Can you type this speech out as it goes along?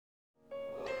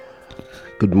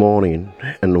Good morning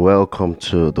and welcome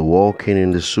to the Walking in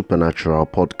the Supernatural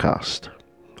podcast.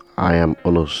 I am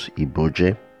Onos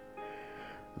Iboje.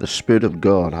 The Spirit of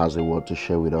God has a word to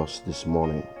share with us this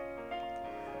morning.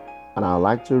 And I'd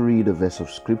like to read a verse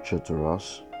of scripture to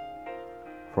us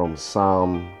from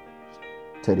Psalm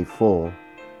 34,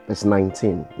 verse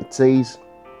 19. It says,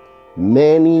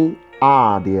 "Many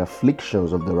are the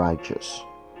afflictions of the righteous,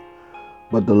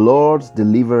 but the Lord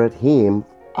delivered him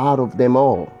out of them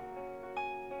all."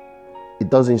 It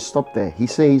doesn't stop there. He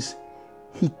says,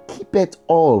 "He keepeth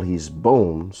all his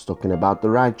bones," talking about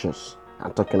the righteous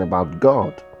and talking about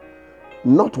God.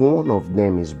 "Not one of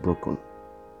them is broken."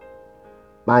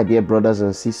 My dear brothers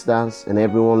and sisters, and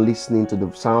everyone listening to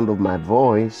the sound of my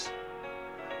voice,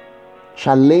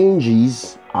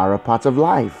 challenges are a part of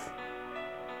life.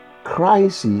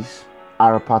 Crises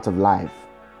are a part of life.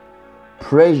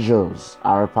 Pressures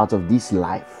are a part of this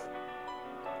life.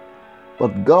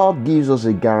 But God gives us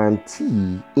a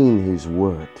guarantee in His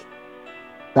Word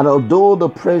that although the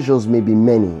pressures may be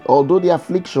many, although the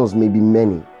afflictions may be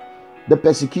many, the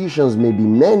persecutions may be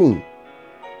many,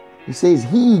 He says,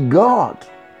 He, God,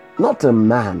 not a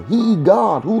man, He,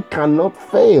 God, who cannot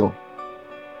fail,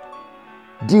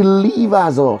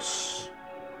 delivers us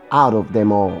out of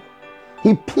them all.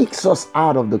 He picks us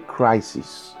out of the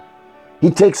crisis.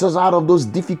 He takes us out of those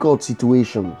difficult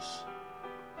situations.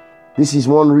 This is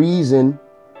one reason,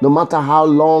 no matter how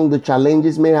long the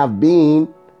challenges may have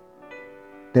been,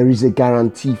 there is a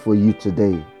guarantee for you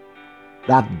today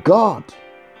that God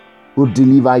will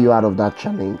deliver you out of that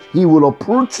challenge. He will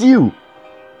uproot you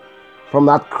from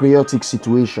that chaotic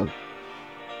situation.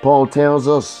 Paul tells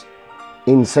us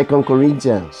in 2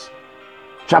 Corinthians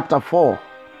chapter 4,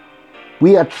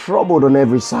 we are troubled on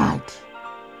every side.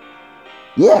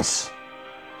 Yes,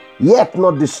 yet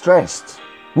not distressed.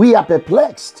 We are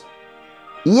perplexed,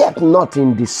 yet not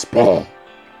in despair.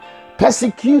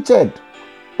 Persecuted,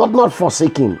 but not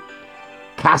forsaken.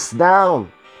 Cast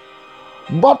down,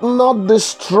 but not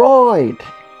destroyed.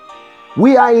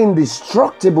 We are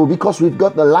indestructible because we've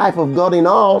got the life of God in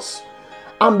us.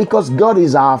 And because God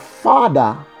is our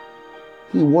Father,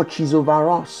 He watches over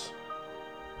us.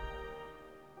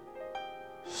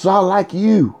 So I'd like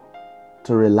you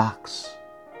to relax.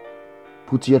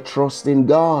 Put your trust in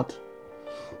God.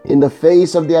 In the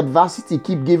face of the adversity,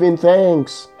 keep giving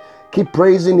thanks. Keep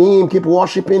praising Him. Keep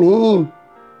worshiping Him.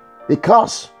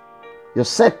 Because your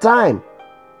set time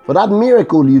for that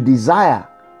miracle you desire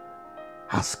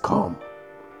has come.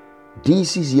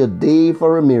 This is your day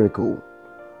for a miracle.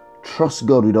 Trust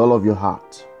God with all of your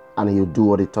heart, and He'll do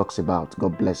what He talks about.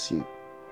 God bless you.